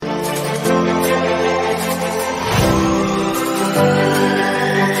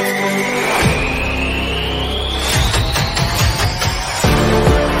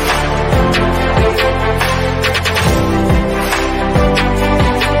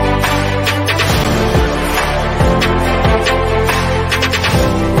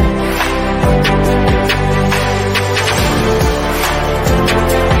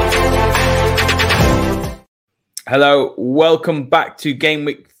Hello, welcome back to game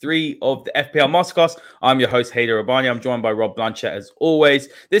week 3 of the FPL Masterclass. I'm your host, Hader Rabani. I'm joined by Rob Blanchett as always.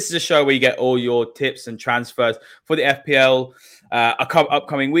 This is a show where you get all your tips and transfers for the FPL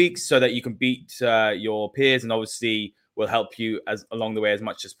upcoming weeks so that you can beat your peers, and obviously will help you along the way as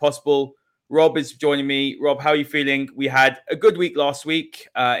much as possible. Rob is joining me. Rob, how are you feeling? We had a good week last week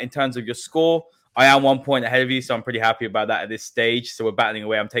in terms of your score. I am 1 point ahead of you, so I'm pretty happy about that at this stage. So we're battling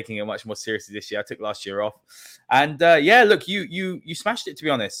away. I'm taking it much more seriously this year. I took last year off. And look, you smashed it, to be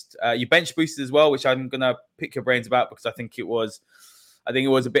honest. You bench boosted as well, which I'm gonna pick your brains about because I think it was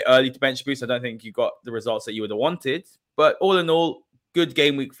a bit early to bench boost. I don't think you got the results that you would have wanted. But all in all, good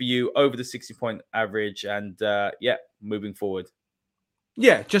game week for you, over the 60-point average, and moving forward.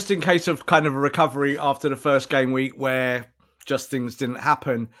 Yeah, just in case of kind of a recovery after the first game week where just things didn't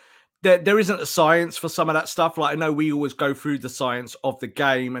happen. There isn't a science for some of that stuff. Like, I know we always go through the science of the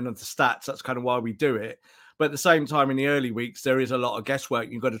game and of the stats. That's kind of why we do it. But at the same time, in the early weeks, there is a lot of guesswork.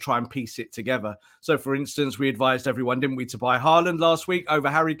 You've got to try and piece it together. So, for instance, we advised everyone, didn't we, to buy Haaland last week over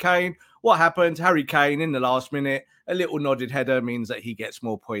Harry Kane? What happened? Harry Kane, in the last minute, a little nodded header means that he gets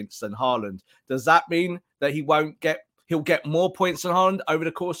more points than Haaland. Does that mean that he'll get more points than Haaland over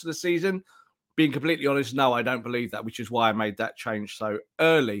the course of the season? Being completely honest, no, I don't believe that, which is why I made that change so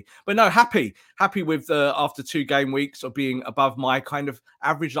early. But no, happy with after 2 game weeks of being above my kind of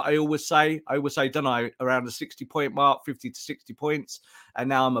average that I always say, don't I, around the 60-point mark, 50 to 60 points. And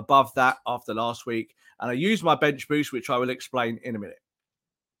now I'm above that after last week. And I used my bench boost, which I will explain in a minute.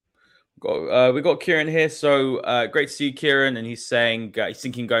 We got Kieran here, so great to see you, Kieran. And he's saying he's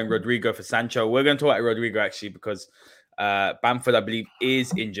thinking going Rodrigo for Sancho. We're going to talk about Rodrigo actually because Bamford, I believe,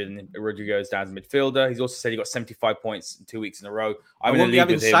 is injured, and Rodrigo is down as midfielder. He's also said he got 75 points in 2 weeks in a row. I wouldn't be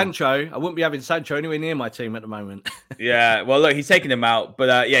having Sancho anywhere near my team at the moment. Yeah, well, look, he's taking him out,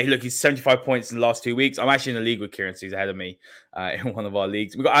 but he's 75 points in the last 2 weeks. I'm actually in the league with Kieran, so he's ahead of me in one of our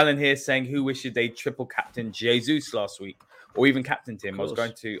leagues. We got Alan here saying who wishes they triple captain Jesus last week, or even captained him. I was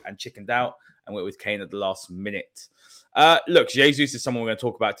going to and chickened out and went with Kane at the last minute. Look, Jesus is someone we're going to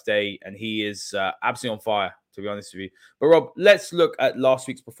talk about today, and he is absolutely on fire, to be honest with you. But Rob, let's look at last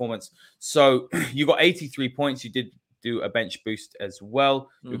week's performance. So you got 83 points. You did do a bench boost as well.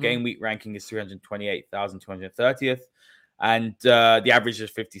 Your game week ranking is 328,230th. And the average is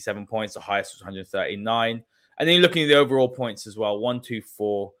 57 points. The highest was 139. And then you're looking at the overall points as well,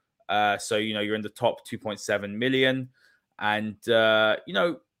 124. So, you're in the top 2.7 million. And,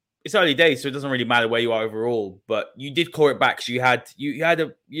 it's early days, so it doesn't really matter where you are overall. But you did claw it back because you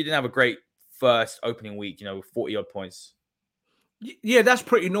didn't have a great first opening week, with 40 odd points. Yeah, that's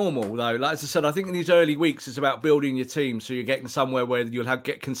pretty normal though. Like as I said, I think in these early weeks it's about building your team so you're getting somewhere where you'll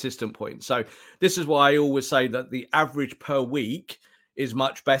get consistent points. So this is why I always say that the average per week is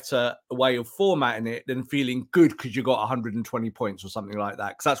much better a way of formatting it than feeling good because you got 120 points or something like that.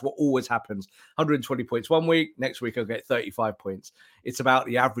 Because that's what always happens. 120 points one week, next week I'll get 35 points. It's about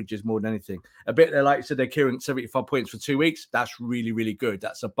the averages more than anything. A bit like you said, they're carrying 75 points for 2 weeks. That's really, really good.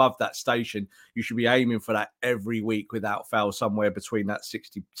 That's above that station. You should be aiming for that every week without fail, somewhere between that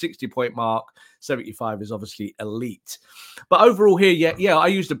 60 point mark. 75 is obviously elite. But overall here, I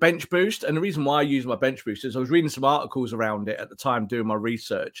used a bench boost. And the reason why I used my bench boost is I was reading some articles around it at the time doing my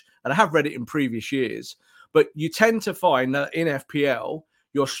research. And I have read it in previous years. But you tend to find that in FPL,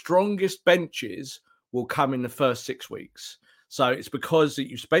 your strongest benches will come in the first 6 weeks. So it's because that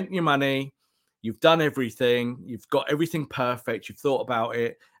you've spent your money, you've done everything, you've got everything perfect, you've thought about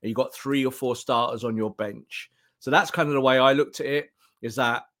it, and you've got 3 or 4 starters on your bench. So that's kind of the way I looked at it, is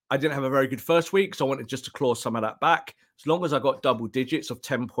that I didn't have a very good first week, so I wanted just to claw some of that back. As long as I got double digits of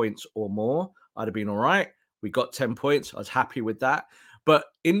 10 points or more, I'd have been all right. We got 10 points. I was happy with that. But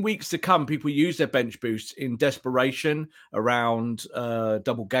in weeks to come, people use their bench boosts in desperation around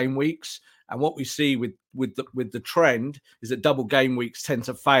double game weeks. And what we see with the trend is that double game weeks tend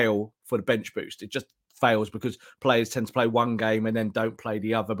to fail for the bench boost. It just fails because players tend to play one game and then don't play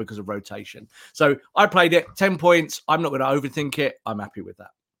the other because of rotation. So I played it, 10 points. I'm not going to overthink it. I'm happy with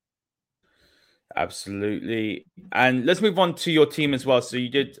that. Absolutely. And let's move on to your team as well. So you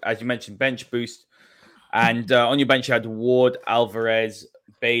did, as you mentioned, bench boost. And on your bench, you had Ward, Alvarez,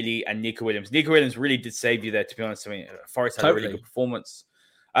 Bailey, and Nico Williams. Nico Williams really did save you there, to be honest. I mean, Forest had a really good performance.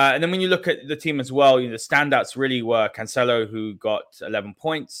 And then when you look at the team as well, the standouts really were Cancelo, who got 11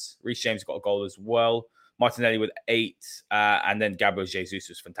 points. Reece James got a goal as well. Martinelli with 8. And then Gabriel Jesus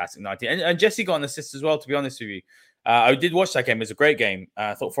was fantastic, 19. And Jesse got an assist as well, to be honest with you. I did watch that game. It was a great game.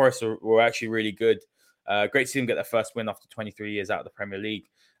 I thought Forest were actually really good. Great to see them get their first win after 23 years out of the Premier League.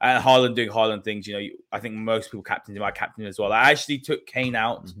 And Haaland doing Haaland things. I think most people captained him. I captained him as well. I actually took Kane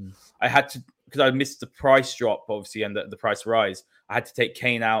out. I had to because I missed the price drop, obviously, and the price rise, I had to take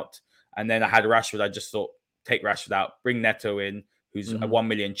Kane out, and then I had Rashford. I just thought, take Rashford out, bring Neto in, who's 1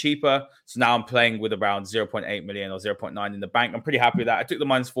 million cheaper. So now I'm playing with around 0.8 million or 0.9 in the bank. I'm pretty happy with that. I took the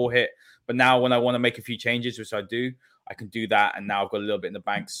 -4 hit, but now when I want to make a few changes, which I do, I can do that. And now I've got a little bit in the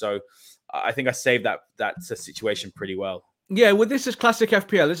bank. So I think I saved that situation pretty well. Yeah, well, this is classic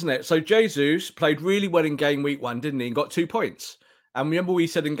FPL, isn't it? So Jesus played really well in game week 1, didn't he? And got 2 points. And remember we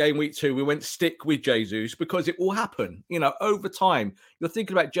said in game week 2, we went stick with Jesus because it will happen. Over time, you're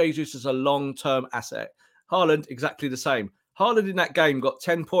thinking about Jesus as a long-term asset. Haaland, exactly the same. Haaland in that game got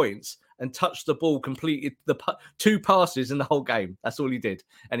 10 points and touched the ball, completed the 2 passes in the whole game. That's all he did.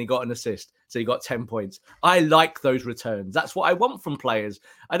 And he got an assist. So he got 10 points. I like those returns. That's what I want from players.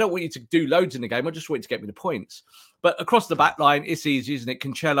 I don't want you to do loads in the game. I just want you to get me the points. But across the back line, it's easy, isn't it?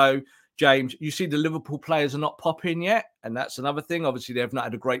 Cancelo, James, you see the Liverpool players are not popping yet. And that's another thing. Obviously, they've not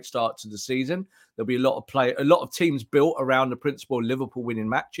had a great start to the season. There'll be a lot of teams built around the principle of Liverpool winning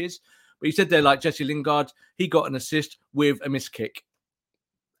matches. But you said there, like Jesse Lingard, he got an assist with a missed kick.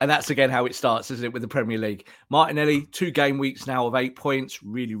 And that's, again, how it starts, isn't it, with the Premier League. Martinelli, 2 game weeks now of 8 points.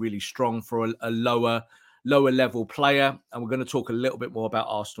 Really, really strong for a lower level player. And we're going to talk a little bit more about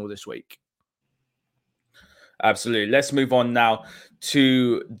Arsenal this week. Absolutely. Let's move on now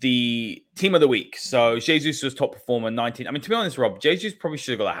to the team of the week. So Jesus was top performer, 19. I mean, to be honest, Rob, Jesus probably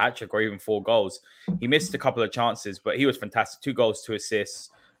should have got a hat trick or even 4 goals. He missed a couple of chances, but he was fantastic. 2 goals, 2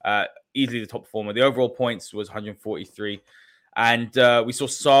 assists. Easily the top performer. The overall points was 143. And we saw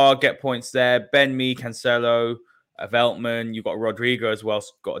Sarr get points there. Ben Mee, Cancelo, Veltman. You got Rodrigo as well.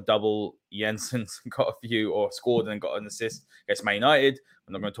 Got a double. Jensen's got a few, or scored and got an assist against Man United.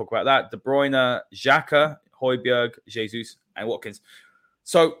 I'm not going to talk about that. De Bruyne, Xhaka, Højbjerg, Jesus, and Watkins.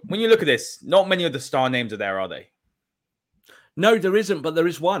 So when you look at this, not many of the star names are there, are they? No, there isn't, but there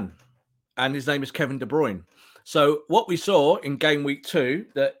is one. And his name is Kevin De Bruyne. So what we saw in game week 2,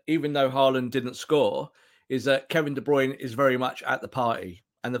 that even though Haaland didn't score, is that Kevin De Bruyne is very much at the party.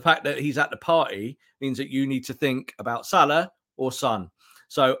 And the fact that he's at the party means that you need to think about Salah or Son.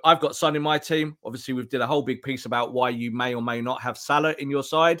 So I've got Son in my team. Obviously, we've did a whole big piece about why you may or may not have Salah in your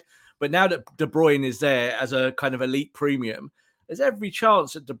side. But now that De Bruyne is there as a kind of elite premium, there's every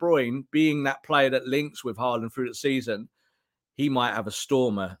chance that De Bruyne, being that player that links with Haaland through the season, he might have a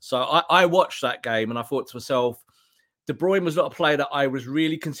stormer. So I watched that game and I thought to myself, De Bruyne was not a player that I was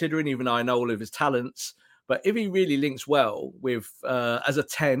really considering, even though I know all of his talents. But if he really links well with as a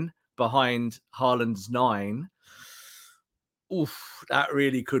 10 behind Haaland's 9, that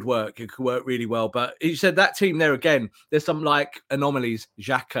really could work. It could work really well. But he said that team there again, there's some like anomalies.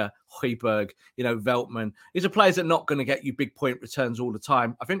 Xhaka, Højbjerg, Veltman. These are players that are not going to get you big point returns all the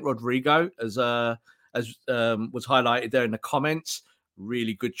time. I think Rodrigo, as was highlighted there in the comments,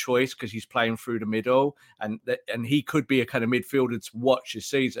 really good choice because he's playing through the middle and he could be a kind of midfielder to watch this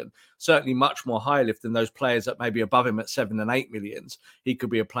season. Certainly much more high lift than those players that may be above him at 7 and 8 millions. He could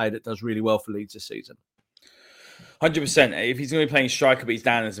be a player that does really well for Leeds this season. 100%. If he's going to be playing striker, but he's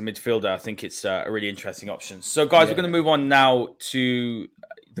down as a midfielder, I think it's a really interesting option. So, guys, we're going to move on now to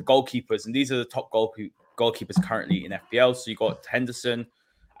the goalkeepers, and these are the top goalkeepers currently in FPL. So you got Henderson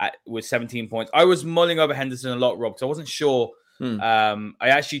with 17 points. I was mulling over Henderson a lot, Rob, because I wasn't sure. I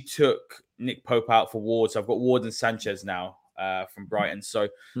actually took Nick Pope out for Ward, so I've got Ward and Sanchez now from Brighton. So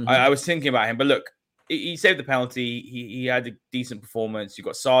I was thinking about him, but look, he saved the penalty. He had a decent performance. You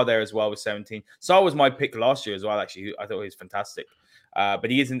got Sarr there as well with 17. Sarr was my pick last year as well, actually. I thought he was fantastic.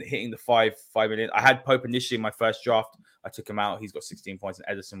 But he isn't hitting the 5 million. I had Pope initially in my first draft. I took him out. He's got 16 points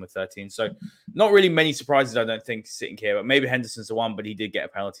and Ederson with 13. So not really many surprises, I don't think, sitting here. But maybe Henderson's the one, but he did get a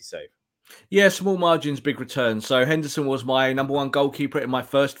penalty save. Yeah, small margins, big returns. So Henderson was my number 1 goalkeeper in my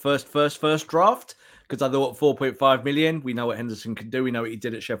first draft because I thought 4.5 million. We know what Henderson can do. We know what he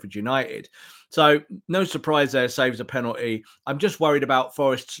did at Sheffield United. So no surprise there, saves a penalty. I'm just worried about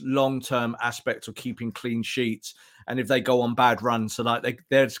Forest's long-term aspect of keeping clean sheets. And if they go on bad runs, so like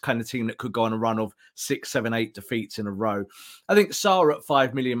they're the kind of team that could go on a run of 6, 7, 8 defeats in a row. I think Sarr at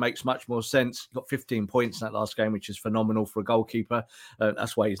 5 million makes much more sense. Got 15 points in that last game, which is phenomenal for a goalkeeper.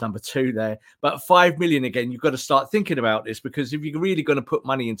 That's why he's number 2 there. But 5 million again, you've got to start thinking about this because if you're really going to put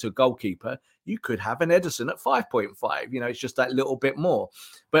money into a goalkeeper, you could have an Ederson at 5.5. It's just that little bit more.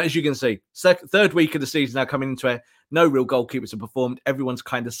 But as you can see, third week of the season now coming into it, no real goalkeepers have performed. Everyone's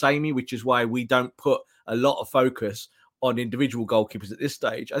kind of samey, which is why we don't put a lot of focus on individual goalkeepers at this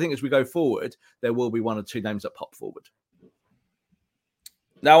stage. I think as we go forward, there will be 1 or 2 names that pop forward.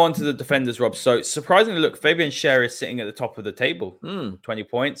 Now on to the defenders, Rob. So surprisingly, look, Fabian Schär is sitting at the top of the table, 20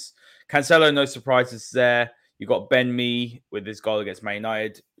 points. Cancelo, no surprises there. You got Ben Mee with his goal against Man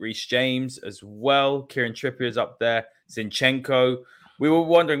United, Reece James as well. Kieran Trippier's up there, Zinchenko. We were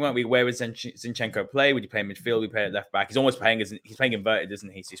wondering, weren't we, where would Zinchenko play? Would he play midfield? Would he play at left back? He's almost playing he's playing inverted,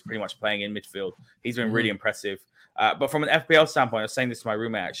 isn't he? So he's pretty much playing in midfield. He's been really impressive. But from an FPL standpoint, I was saying this to my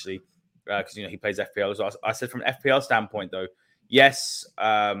roommate actually, because he plays FPL as well. I said from an FPL standpoint though, yes,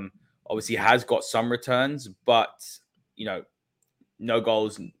 obviously he has got some returns, but no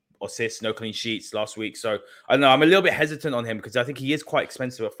goals, assists, no clean sheets last week. So I don't know. I'm a little bit hesitant on him because I think he is quite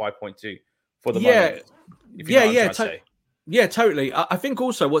expensive at 5.2 for the moment. Yeah, totally. I think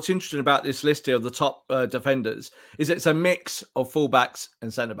also what's interesting about this list here of the top defenders is it's a mix of fullbacks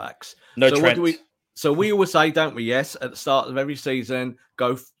and centre backs. So we always say, don't we? Yes, at the start of every season,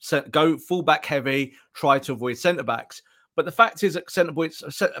 go fullback heavy, try to avoid centre backs. But the fact is that centre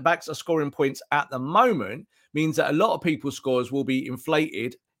backs are scoring points at the moment means that a lot of people's scores will be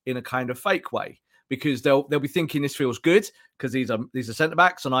inflated in a kind of fake way, because they'll be thinking this feels good because these are centre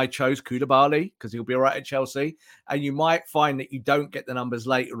backs, and I chose Koulibaly because he'll be all right at Chelsea. And you might find that you don't get the numbers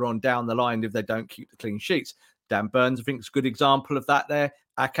later on down the line if they don't keep the clean sheets. Dan Burns, I think, is a good example of that there.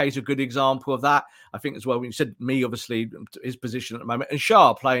 Ake's a good example of that. I think as well, when you said me, obviously, his position at the moment, and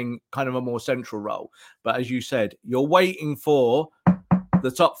Shah playing kind of a more central role. But as you said, you're waiting for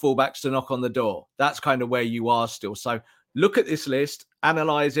the top fullbacks to knock on the door. That's kind of where you are still. So look at this list,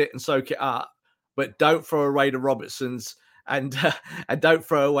 analyze it and soak it up, but don't throw away the Robertsons and don't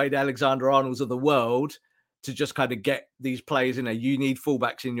throw away the Alexander-Arnolds of the world to just kind of get these players in there. You need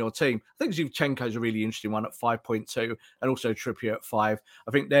fullbacks in your team. I think Zinchenko's a really interesting one at 5.2 and also Trippier at 5.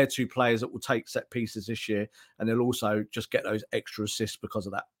 I think they're two players that will take set pieces this year, and they'll also just get those extra assists because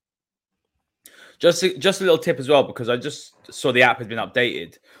of that. Just a little tip as well, because I just saw the app has been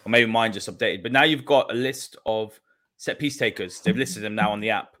updated, or maybe mine just updated, but now you've got a list of set piece takers. They've listed them now on the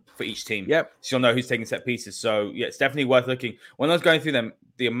app for each team. Yep. So you'll know who's taking set pieces. So yeah, it's definitely worth looking. When I was going through them,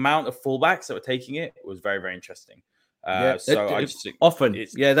 the amount of fullbacks that were taking it was very, very interesting. They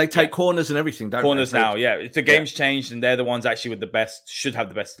take corners and everything, don't corners they? Now, yeah. If the game's changed and they're the ones actually with the best, should have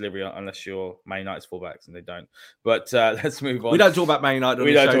the best delivery, unless you're Man United's fullbacks and they don't. But let's move on. We don't talk about Man United on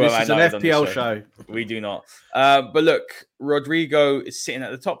the show. This is an FPL show. We do not. But look, Rodrigo is sitting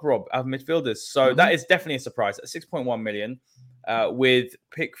at the top, Rob, of midfielders. So that is definitely a surprise at 6.1 million with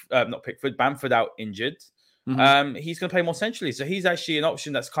Bamford out injured. He's going to play more centrally, so he's actually an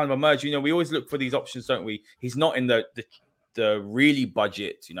option that's kind of emerged. We always look for these options, don't we? He's not in the really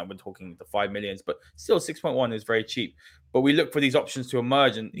budget. We're talking the 5 millions, but still 6.1 is very cheap. But we look for these options to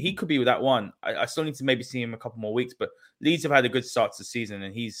emerge, and he could be with that one. I still need to maybe see him a couple more weeks, but Leeds have had a good start to the season,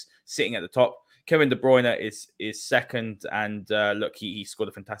 and he's sitting at the top. Kevin De Bruyne is second, and look, he scored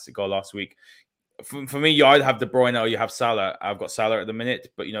a fantastic goal last week. For me, you either have De Bruyne or you have Salah. I've got Salah at the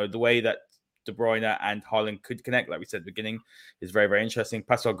minute, but the way that De Bruyne and Haaland could connect, like we said at the beginning, is very, very interesting.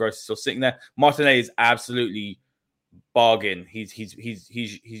 Pascal Gross is still sitting there. Martinelli is absolutely bargain. He's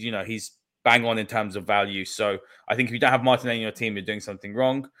bang on in terms of value. So I think if you don't have Martinelli in your team, you're doing something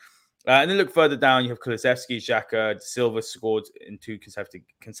wrong. And then look further down, you have Kulusevski, Xhaka, De Silva scored in 2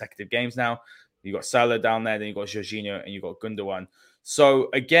 consecutive games now. You got Salah down there, then you got Jorginho, and you got Gundogan. So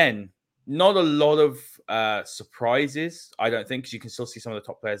again, not a lot of surprises, I don't think, because you can still see some of the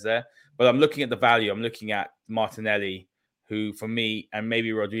top players there. But I'm looking at the value. I'm looking at Martinelli, who for me, and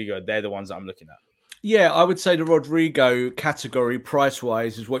maybe Rodrigo, they're the ones that I'm looking at. Yeah, I would say the Rodrigo category,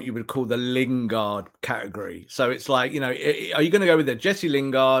 price-wise, is what you would call the Lingard category. So it's like, are you going to go with the Jesse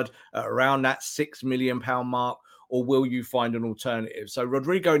Lingard at around that £6 million mark, or will you find an alternative? So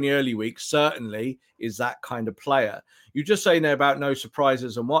Rodrigo in the early weeks certainly is that kind of player. You're just saying there about no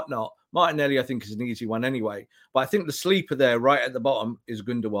surprises and whatnot. Martinelli, I think, is an easy one anyway. But I think the sleeper there right at the bottom is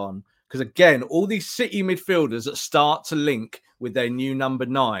Gundogan. Because again, all these City midfielders that start to link with their new number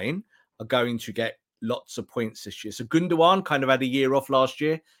 9 are going to get lots of points this year. So Gundogan kind of had a year off last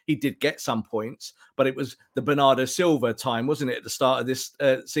year. He did get some points, but it was the Bernardo Silva time, wasn't it, at the start of this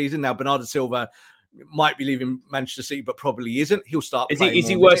season? Now, Bernardo Silva might be leaving Manchester City, but probably isn't. He'll start. Is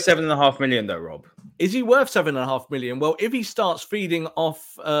he worth 7.5 million though, Rob? Is he worth 7.5 million? Well, if he starts feeding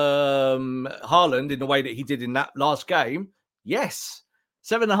off Haaland in the way that he did in that last game, yes.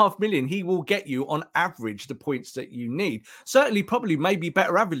 7.5 million, he will get you on average the points that you need. Certainly, probably maybe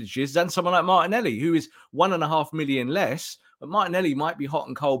better averages than someone like Martinelli, who is 1.5 million less. But Martinelli might be hot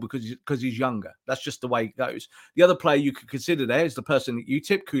and cold because he's younger. That's just the way it goes. The other player you could consider there is the person that you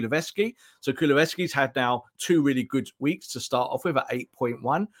tip, Kulusevski. So Kulusevski's had now 2 really good weeks to start off with at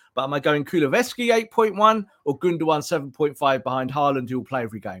 8.1. But am I going Kulusevski 8.1 or Gundogan 7.5 behind Haaland, who will play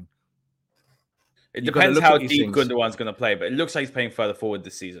every game? It You've got to depends look how at these deep things. Gundogan's going to play, but it looks like he's playing further forward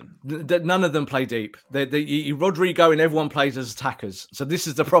this season. None of them play deep. Rodrigo and everyone plays as attackers. So this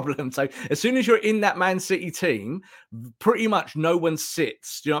is the problem. So as soon as you're in that Man City team, pretty much no one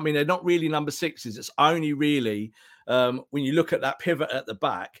sits. Do you know what I mean? They're not really number sixes. It's only really when you look at that pivot at the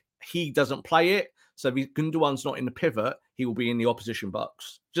back, he doesn't play it. So if Gundogan's not in the pivot, he will be in the opposition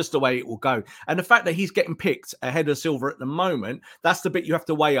box. Just the way it will go. And the fact that he's getting picked ahead of Silva at the moment, that's the bit you have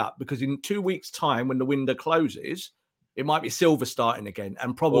to weigh up, because in 2 weeks' time, when the window closes, it might be Silva starting again,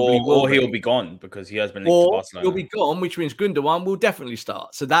 and probably or he'll be gone because he has been linked to Or Barcelona. he'll be gone, which means Gundogan will definitely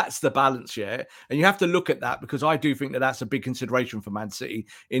start. So that's the balance, yeah. And you have to look at that, because I do think that that's a big consideration for Man City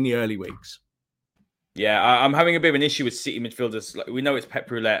in the early weeks. Yeah, I'm having a bit of an issue with City midfielders. Like, we know it's Pep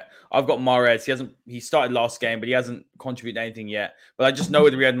Roulette. I've got Mahrez. He started last game, but he hasn't contributed anything yet. But I just know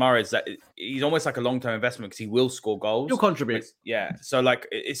with Riyad Mahrez that he's almost like a long-term investment, because he will score goals. He'll contribute. Yeah. So like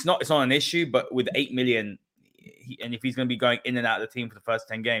it's not an issue, but with 8 million, and if he's going to be going in and out of the team for the first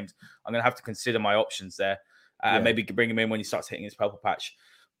 10 games, I'm going to have to consider my options there. And maybe bring him in when he starts hitting his purple patch.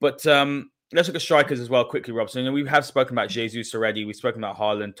 But let's look at strikers as well quickly, Rob. So we have spoken about Jesus already. We've spoken about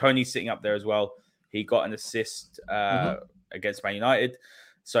Haaland. Tony's sitting up there as well. He got an assist against Man United.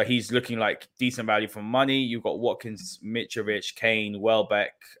 So he's looking like decent value for money. You've got Watkins, Mitrovic, Kane,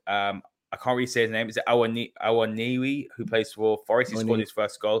 Welbeck. I can't really say his name. Is it Awaniwi, who plays for Forest? He scored his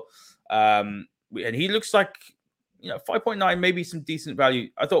first goal. And he looks like, 5.9, maybe some decent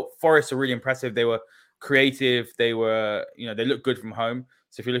value. I thought Forest were really impressive. They were creative. They were, they look good from home.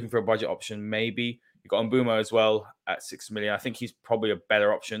 So if you're looking for a budget option, maybe. You've got Mbeumo as well at 6 million. I think he's probably a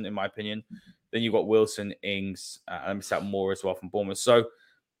better option, in my opinion. Then you've got Wilson, Ings, and I missed out Moore as well from Bournemouth. So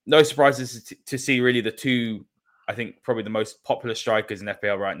no surprises to see really the two, I think, probably the most popular strikers in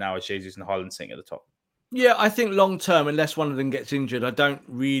FPL right now is Jesus and Haaland sitting at the top. Yeah, I think long term, unless one of them gets injured, I don't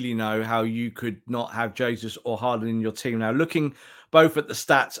really know how you could not have Jesus or Haaland in your team now. Looking both at the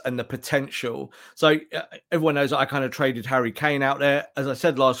stats and the potential. So everyone knows that I kind of traded Harry Kane out there. As I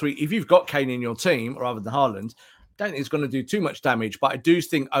said last week, if you've got Kane in your team rather than Haaland, I don't think it's going to do too much damage. But I do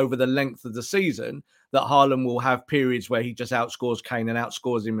think over the length of the season that Haaland will have periods where he just outscores Kane and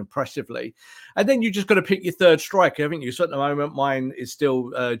outscores him impressively. And then you just got to pick your third striker, haven't you? So at the moment, mine is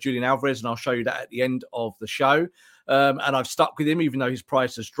still Julian Alvarez, and I'll show you that at the end of the show. And I've stuck with him, even though his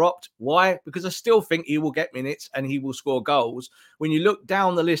price has dropped. Why? Because I still think he will get minutes and he will score goals. When you look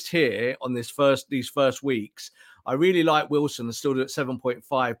down the list here on these first weeks, I really like Wilson, still at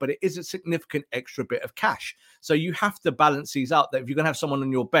 7.5, but it is a significant extra bit of cash. So you have to balance these out. That if you're going to have someone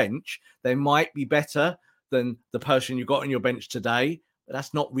on your bench, they might be better than the person you got on your bench today. But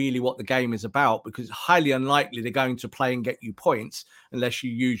that's not really what the game is about, because it's highly unlikely they're going to play and get you points unless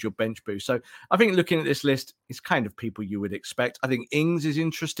you use your bench boost. So I think looking at this list, it's kind of people you would expect. I think Ings is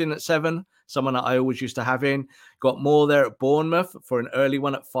interesting at 7, someone that I always used to have in. Got more there at Bournemouth for an early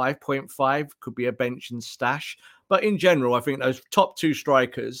one at 5.5, could be a bench and stash. But in general, I think those top 2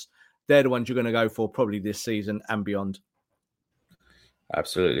 strikers, they're the ones you're going to go for probably this season and beyond.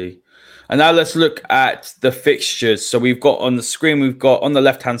 Absolutely. And now let's look at the fixtures. So we've got on the screen, we've got on the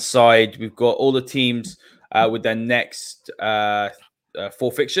left-hand side, we've got all the teams with their next 4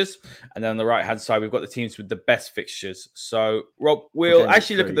 fixtures. And then on the right-hand side, we've got the teams with the best fixtures. So, Rob, we'll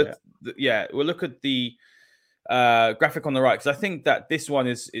actually look at we'll look at the graphic on the right, because I think that this one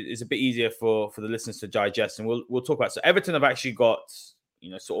is a bit easier for the listeners to digest. And we'll talk about it. So Everton have actually got,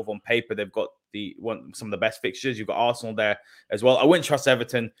 sort of on paper, they've got some of the best fixtures. You've got Arsenal there as well. I wouldn't trust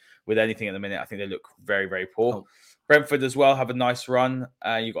Everton with anything at the minute. I think they look very, very poor. Brentford as well have a nice run.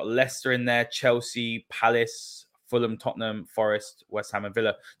 You've got Leicester in there, Chelsea, Palace, Fulham, Tottenham, Forest, West Ham and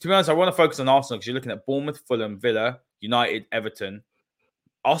Villa. To be honest, I want to focus on Arsenal, because you're looking at Bournemouth, Fulham, Villa, United, Everton.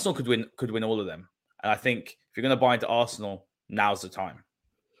 Arsenal could win all of them. And I think if you're going to buy into Arsenal, now's the time.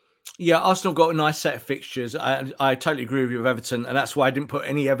 Yeah, Arsenal got a nice set of fixtures. I totally agree with you with Everton, and that's why I didn't put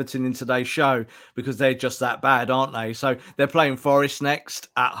any Everton in today's show, because they're just that bad, aren't they? So they're playing Forest next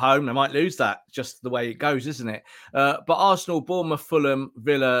at home. They might lose that, just the way it goes, isn't it? But Arsenal, Bournemouth, Fulham,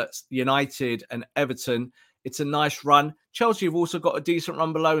 Villa, United and Everton, it's a nice run. Chelsea have also got a decent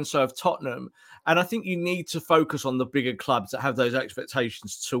run below, and so have Tottenham. And I think you need to focus on the bigger clubs that have those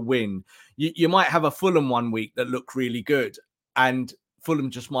expectations to win. You might have a Fulham one week that look really good, and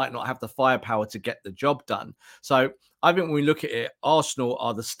Fulham just might not have the firepower to get the job done. So I think when we look at it, Arsenal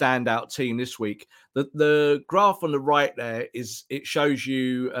are the standout team this week. The graph on the right there it shows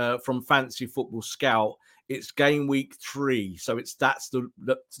you from Fantasy Football Scout. It's game week 3. So that's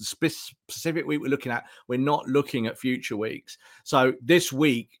the specific week we're looking at. We're not looking at future weeks. So this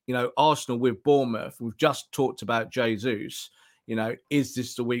week, Arsenal with Bournemouth, we've just talked about Jesus. is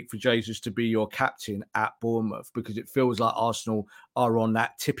this the week for Jesus to be your captain at Bournemouth? Because it feels like Arsenal are on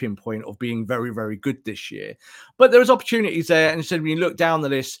that tipping point of being very, very good this year. But there's opportunities there. And I said, when you look down the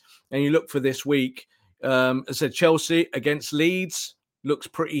list and you look for this week, I said Chelsea against Leeds looks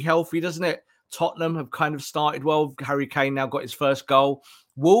pretty healthy, doesn't it? Tottenham have kind of started well. Harry Kane now got his first goal.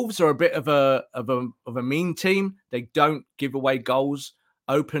 Wolves are a bit of a mean team. They don't give away goals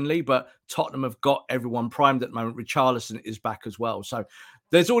openly, but Tottenham have got everyone primed at the moment. Richarlison is back as well. So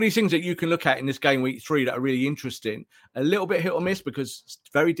there's all these things that you can look at in this game week 3 that are really interesting. A little bit hit or miss because it's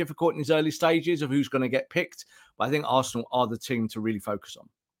very difficult in these early stages of who's going to get picked. But I think Arsenal are the team to really focus on.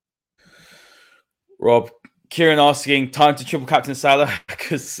 Rob, Kieran asking, time to triple captain Salah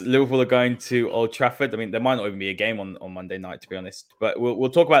because Liverpool are going to Old Trafford. I mean, there might not even be a game on Monday night, to be honest. But we'll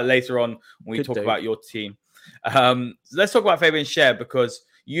talk about it later on when we talk about your team. So let's talk about Fabian Schär because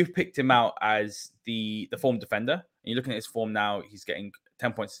you've picked him out as the form defender. And you're looking at his form now. He's getting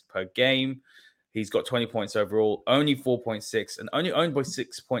 10 points per game. He's got 20 points overall, only 4.6 and only owned by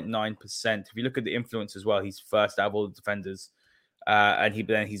 6.9%. If you look at the influence as well, he's first out of all the defenders. And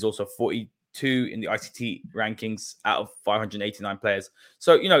he's also 42 in the ICT rankings out of 589 players.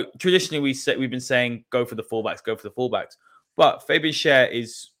 So, traditionally we've been saying go for the fullbacks. But Fabian Schär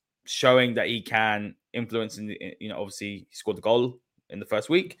is showing that he can influence obviously he scored the goal in the first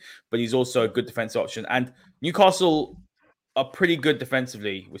week, but he's also a good defensive option. And Newcastle are pretty good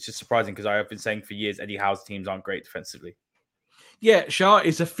defensively, which is surprising because I have been saying for years Eddie Howe's teams aren't great defensively. Yeah, Schär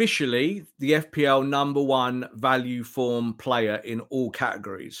is officially the FPL #1 value form player in all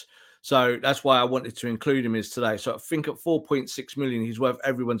categories. So that's why I wanted to include him as today. So I think at 4.6 million, he's worth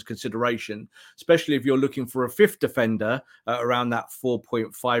everyone's consideration, especially if you're looking for a fifth defender around that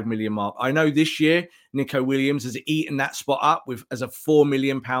 4.5 million mark. I know this year, Nico Williams has eaten that spot up as a £4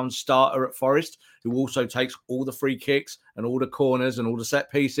 million starter at Forest, who also takes all the free kicks and all the corners and all the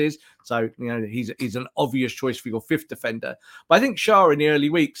set pieces. So, he's an obvious choice for your fifth defender. But I think Schär in the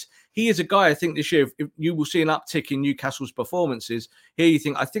early weeks, he is a guy, I think this year, if you will see an uptick in Newcastle's performances. Here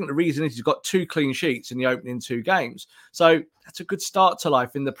I think the reason is he's got 2 clean sheets in the opening 2 games. So that's a good start to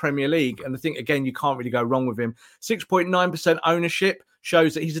life in the Premier League. And I think, again, you can't really go wrong with him. 6.9% ownership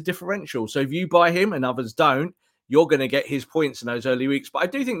shows that he's a differential. So if you buy him and others don't, you're going to get his points in those early weeks. But I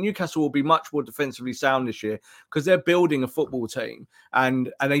do think Newcastle will be much more defensively sound this year because they're building a football team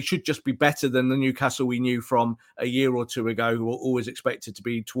and they should just be better than the Newcastle we knew from a year or 2 ago, who were always expected to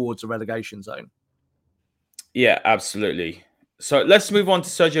be towards the relegation zone. Yeah, absolutely. So let's move on to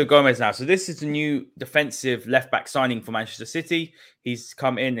Sergio Gomez now. So this is a new defensive left-back signing for Manchester City. He's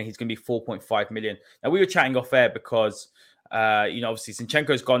come in and he's going to be 4.5 million. Now, we were chatting off air because, obviously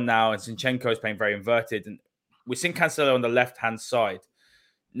Zinchenko's gone now and Zinchenko's playing very inverted. And we're seeing Cancelo on the left-hand side.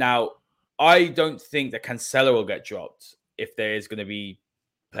 Now, I don't think that Cancelo will get dropped if there is going to be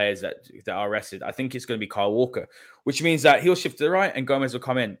players that are rested. I think it's going to be Kyle Walker, which means that he'll shift to the right and Gomez will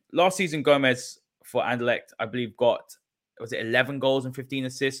come in. Last season, Gomez for Anderlecht, I believe, got, 11 goals and 15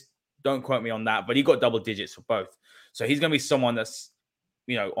 assists? Don't quote me on that, but he got double digits for both. So he's going to be someone that's,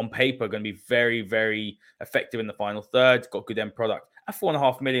 on paper, going to be very, very effective in the final third, got good end product. At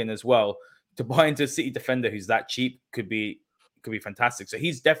 4.5 million as well, to buy into a City defender who's that cheap could be fantastic. So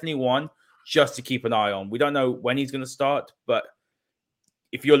he's definitely one just to keep an eye on. We don't know when he's going to start, but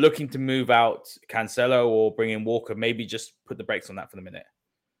if you're looking to move out Cancelo or bring in Walker, maybe just put the brakes on that for the minute.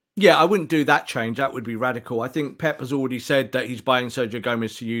 Yeah, I wouldn't do that change. That would be radical. I think Pep has already said that he's buying Sergio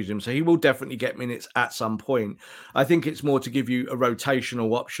Gomez to use him, so he will definitely get minutes at some point. I think it's more to give you a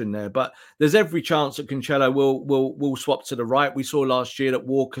rotational option there, but there's every chance that Cancelo will swap to the right. We saw last year that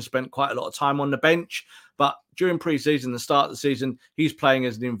Walker spent quite a lot of time on the bench, but during pre-season, the start of the season, he's playing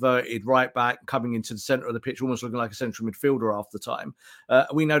as an inverted right back, coming into the centre of the pitch, almost looking like a central midfielder half the time.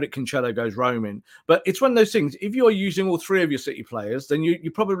 We know that Cancelo goes roaming. But it's one of those things, if you're using all 3 of your City players, then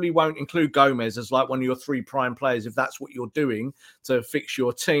you probably won't include Gomez as like one of your 3 prime players if that's what you're doing to fix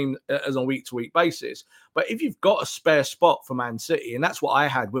your team as on a week-to-week basis. But if you've got a spare spot for Man City, and that's what I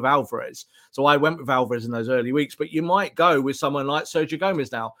had with Alvarez. So I went with Alvarez in those early weeks, but you might go with someone like Sergio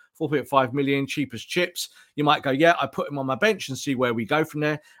Gomez now, 4.5 million, cheap as chips. You might go, yeah, I put him on my bench and see where we go from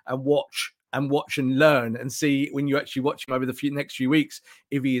there and watch and learn and see when you actually watch him over the next few weeks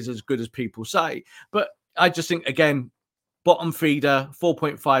if he is as good as people say. But I just think, again, bottom feeder,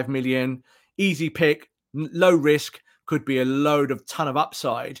 4.5 million, easy pick, low risk. Could be a ton of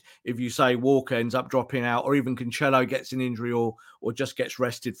upside if you say Walker ends up dropping out or even Cancelo gets an injury or just gets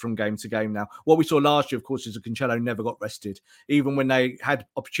rested from game to game now. What we saw last year, of course, is that Cancelo never got rested. Even when they had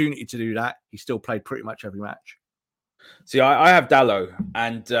opportunity to do that, he still played pretty much every match. See, I have Dallo,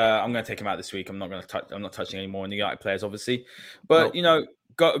 and I'm going to take him out this week. I'm not going to touch. I'm not touching any more on the United players, obviously. But Nope.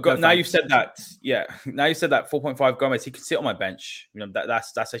 got No now you've thanks. said that. Yeah, now you said that 4.5 Gomez, he can sit on my bench.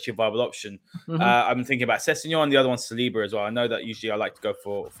 That's actually a viable option. I'm thinking about Sessegnon, and the other one's Saliba as well. I know that usually I like to go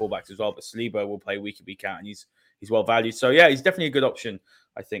for fullbacks as well, but Saliba will play week in week out, and he's well valued. So yeah, he's definitely a good option,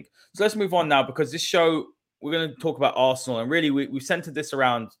 I think. So let's move on now, because this show we're going to talk about Arsenal, and really we've centered this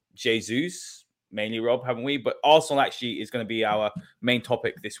around Jesus mainly, Rob, haven't we? But Arsenal actually is going to be our main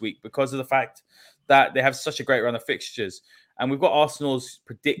topic this week because of the fact that they have such a great run of fixtures. And we've got Arsenal's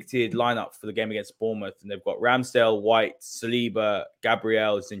predicted lineup for the game against Bournemouth. And they've got Ramsdale, White, Saliba,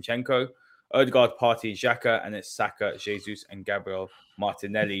 Gabriel, Zinchenko, Odegaard, Partey, Xhaka, and it's Saka, Jesus, and Gabriel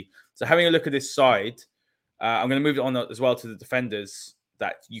Martinelli. So having a look at this side, I'm going to move it on as well to the defenders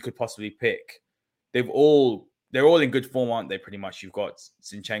that you could possibly pick. They're all in good form, aren't they? Pretty much. You've got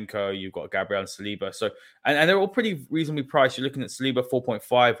Zinchenko, you've got Gabriel and Saliba. So, and they're all pretty reasonably priced. You're looking at Saliba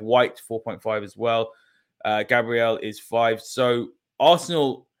 4.5, White 4.5 as well. Gabriel is 5. So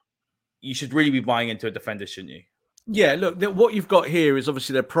Arsenal, you should really be buying into a defender, shouldn't you? Yeah, look, what you've got here is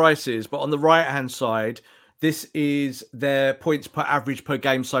obviously their prices, but on the right-hand side, this is their points per average per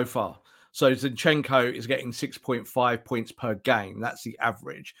game so far. So Zinchenko is getting 6.5 points per game. That's the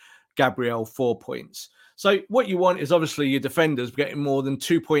average. Gabriel, 4 points. So what you want is obviously your defenders getting more than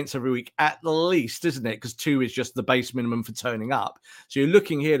 2 points every week at least, isn't it? Because 2 is just the base minimum for turning up. So you're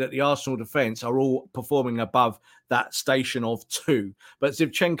looking here that the Arsenal defence are all performing above that station of 2. But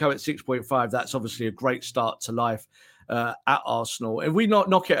Zinchenko at 6.5, that's obviously a great start to life at Arsenal. If we not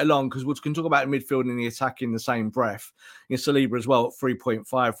knock it along, because we can talk about the midfield and the attack in the same breath. Saliba as well at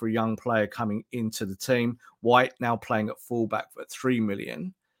 3.5 for a young player coming into the team. White now playing at fullback for 3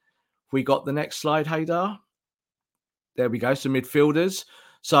 million. We got the next slide, Haydar. There we go. Some midfielders.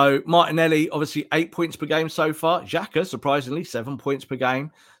 So Martinelli, obviously 8 points per game so far. Xhaka, surprisingly, 7 points per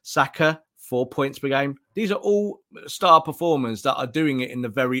game. Saka, 4 points per game. These are all star performers that are doing it in the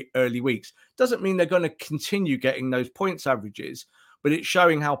very early weeks. Doesn't mean they're going to continue getting those points averages, but it's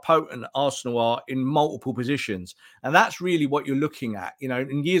showing how potent Arsenal are in multiple positions. And that's really what you're looking at.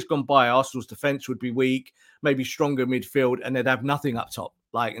 In years gone by, Arsenal's defence would be weak, maybe stronger midfield, and they'd have nothing up top,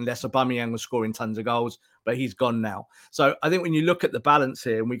 unless Aubameyang was scoring tons of goals, but he's gone now. So I think when you look at the balance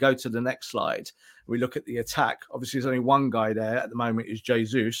here, and we go to the next slide, we look at the attack. Obviously, there's only one guy there at the moment, is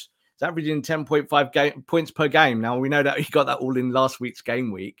Jesus. He's averaging 10.5 points per game. Now, we know that he got that all in last week's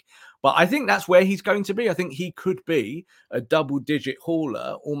game week. But I think that's where he's going to be. I think he could be a double-digit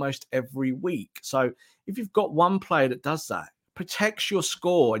hauler almost every week. So if you've got one player that does that, protects your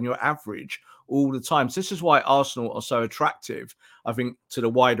score and your average all the time. So this is why Arsenal are so attractive, I think, to the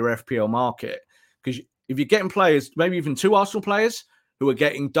wider FPL market. Because if you're getting players, maybe even 2 Arsenal players who are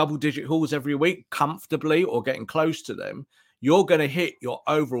getting double-digit hauls every week comfortably or getting close to them, you're going to hit your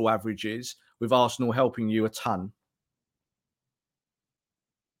overall averages with Arsenal helping you a ton.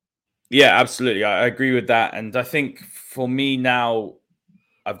 Yeah, absolutely. I agree with that. And I think for me now,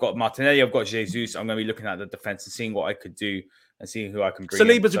 I've got Martinelli, I've got Jesus. I'm going to be looking at the defense and seeing what I could do and seeing who I can bring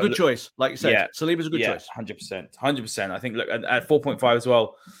Saliba's in. a good choice, like you said. Yeah, Saliba's a good choice. 100%. I think, look, at 4.5 as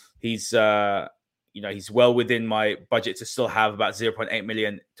well, he's he's well within my budget to still have about 0.8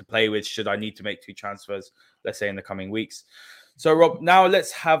 million to play with should I need to make 2 transfers, let's say, in the coming weeks. So, Rob, now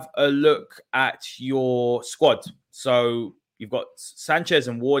let's have a look at your squad. So you've got Sanchez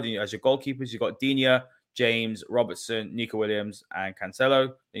and Ward as your goalkeepers. You've got Digne, James, Robertson, Nico Williams, and Cancelo.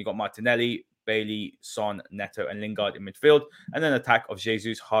 Then you've got Martinelli, Bailey, Son, Neto, and Lingard in midfield. And then attack of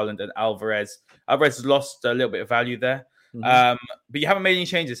Jesus, Haaland, and Alvarez. Alvarez has lost a little bit of value there. But you haven't made any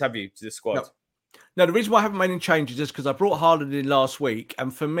changes, have you, to the squad? No, the reason why I haven't made any changes is because I brought Haaland in last week.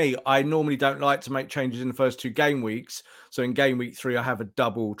 And for me, I normally don't like to make changes in the first 2 game weeks. So in game week 3, I have a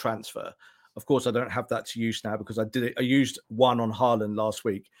double transfer. Of course, I don't have that to use now because I used 1 on Haaland last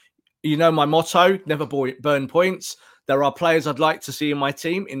week. You know my motto, never burn points. There are players I'd like to see in my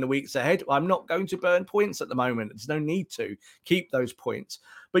team in the weeks ahead. I'm not going to burn points at the moment. There's no need to keep those points.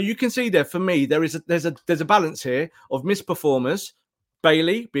 But you can see there, for me, there's a balance here of misperformers.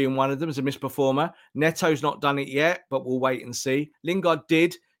 Bailey being one of them is a misperformer. Neto's not done it yet, but we'll wait and see. Lingard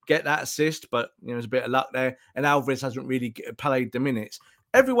did get that assist, but there's a bit of luck there. And Alvarez hasn't really played the minutes.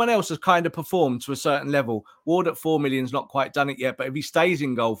 Everyone else has kind of performed to a certain level. Ward at 4 million's not quite done it yet, but if he stays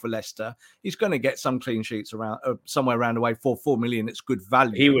in goal for Leicester, he's going to get some clean sheets around somewhere around the way for 4 million. It's good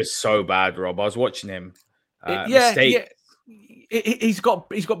value. He was so bad, Rob. I was watching him. He's got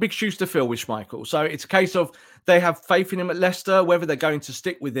big shoes to fill with Schmeichel. So it's a case of they have faith in him at Leicester. Whether they're going to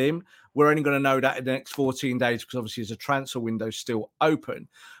stick with him, we're only going to know that in the next 14 days because obviously there's a transfer window still open.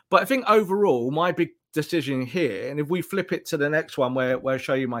 But I think overall, my big decision here, and if we flip it to the next one where I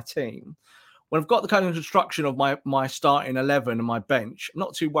show you my team, when I've got the kind of construction of my starting 11 and my bench, I'm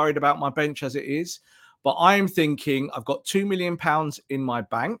not too worried about my bench as it is, but I'm thinking I've got £2 million in my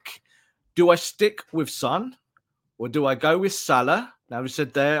bank. Do I stick with Son or do I go with Salah? Now we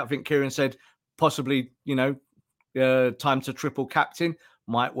said there, I think Kieran said possibly, time to triple captain.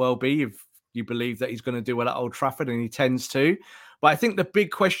 Might well be if you believe that he's going to do well at Old Trafford, and he tends to. But I think the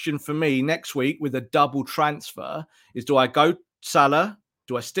big question for me next week with a double transfer is, do I go Salah,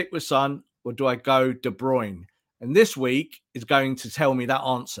 do I stick with Son, or do I go De Bruyne? And this week is going to tell me that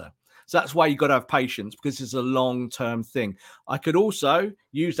answer. So that's why you've got to have patience, because it's a long-term thing. I could also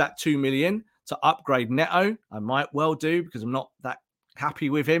use that 2 million to upgrade Neto. I might well do, because I'm not that happy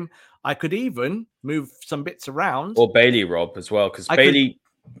with him. I could even move some bits around. Or Bailey, Rob, as well, because Bailey...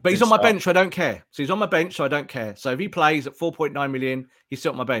 But he's on my bench, so I don't care. So he's on my bench, so I don't care. So if he plays at 4.9 million, he's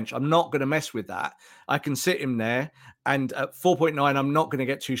still on my bench. I'm not going to mess with that. I can sit him there. And at 4.9, I'm not going to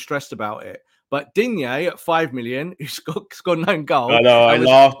get too stressed about it. But Digne at 5 million, who scored an own goal. I know, I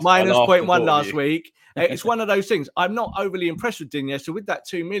laughed. Minus 0.1 last week. It's one of those things. I'm not overly impressed with Digne. So with that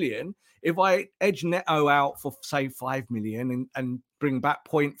 2 million, if I edge Neto out for, say, 5 million and bring back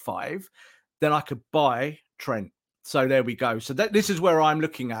 0.5, then I could buy Trent. So there we go. So this is where I'm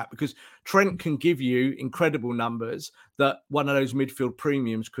looking at, because Trent can give you incredible numbers that one of those midfield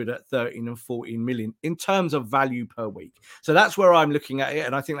premiums could at 13 and 14 million in terms of value per week. So that's where I'm looking at it.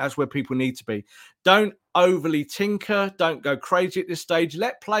 And I think that's where people need to be. Don't overly tinker. Don't go crazy at this stage.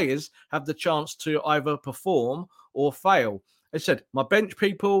 Let players have the chance to either perform or fail. As I said, my bench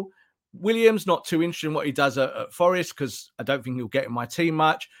people, Williams, not too interested in what he does at Forest, because I don't think he'll get in my team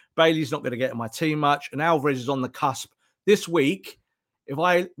much. Bailey's not going to get in my team much. And Alvarez is on the cusp. This week, if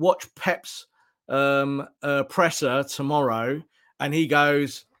I watch Pep's presser tomorrow and he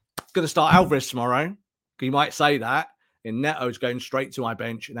goes, going to start Alvarez tomorrow, he might say that, and Neto's going straight to my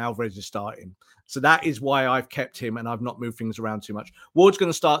bench and Alvarez is starting. So that is why I've kept him and I've not moved things around too much. Ward's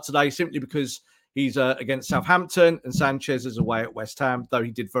going to start today simply because he's against Southampton, and Sanchez is away at West Ham, though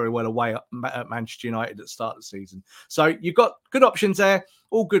he did very well away at Manchester United at the start of the season. So you've got good options there,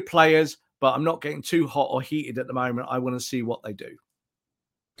 all good players, but I'm not getting too hot or heated at the moment. I want to see what they do.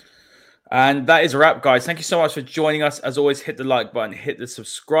 And that is a wrap, guys. Thank you so much for joining us. As always, hit the like button, hit the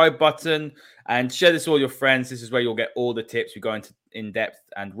subscribe button, and share this with all your friends. This is where you'll get all the tips. We go into in depth,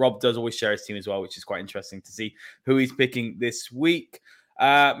 and Rob does always share his team as well, which is quite interesting to see who he's picking this week.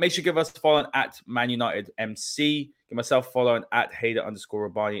 Make sure you give us a follow at Man United MC. Give myself a follow at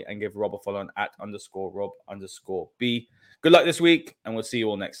Hader_Rabbani, and give Rob a follow at _Rob_B. Good luck this week, and we'll see you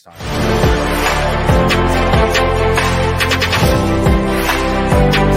all next time.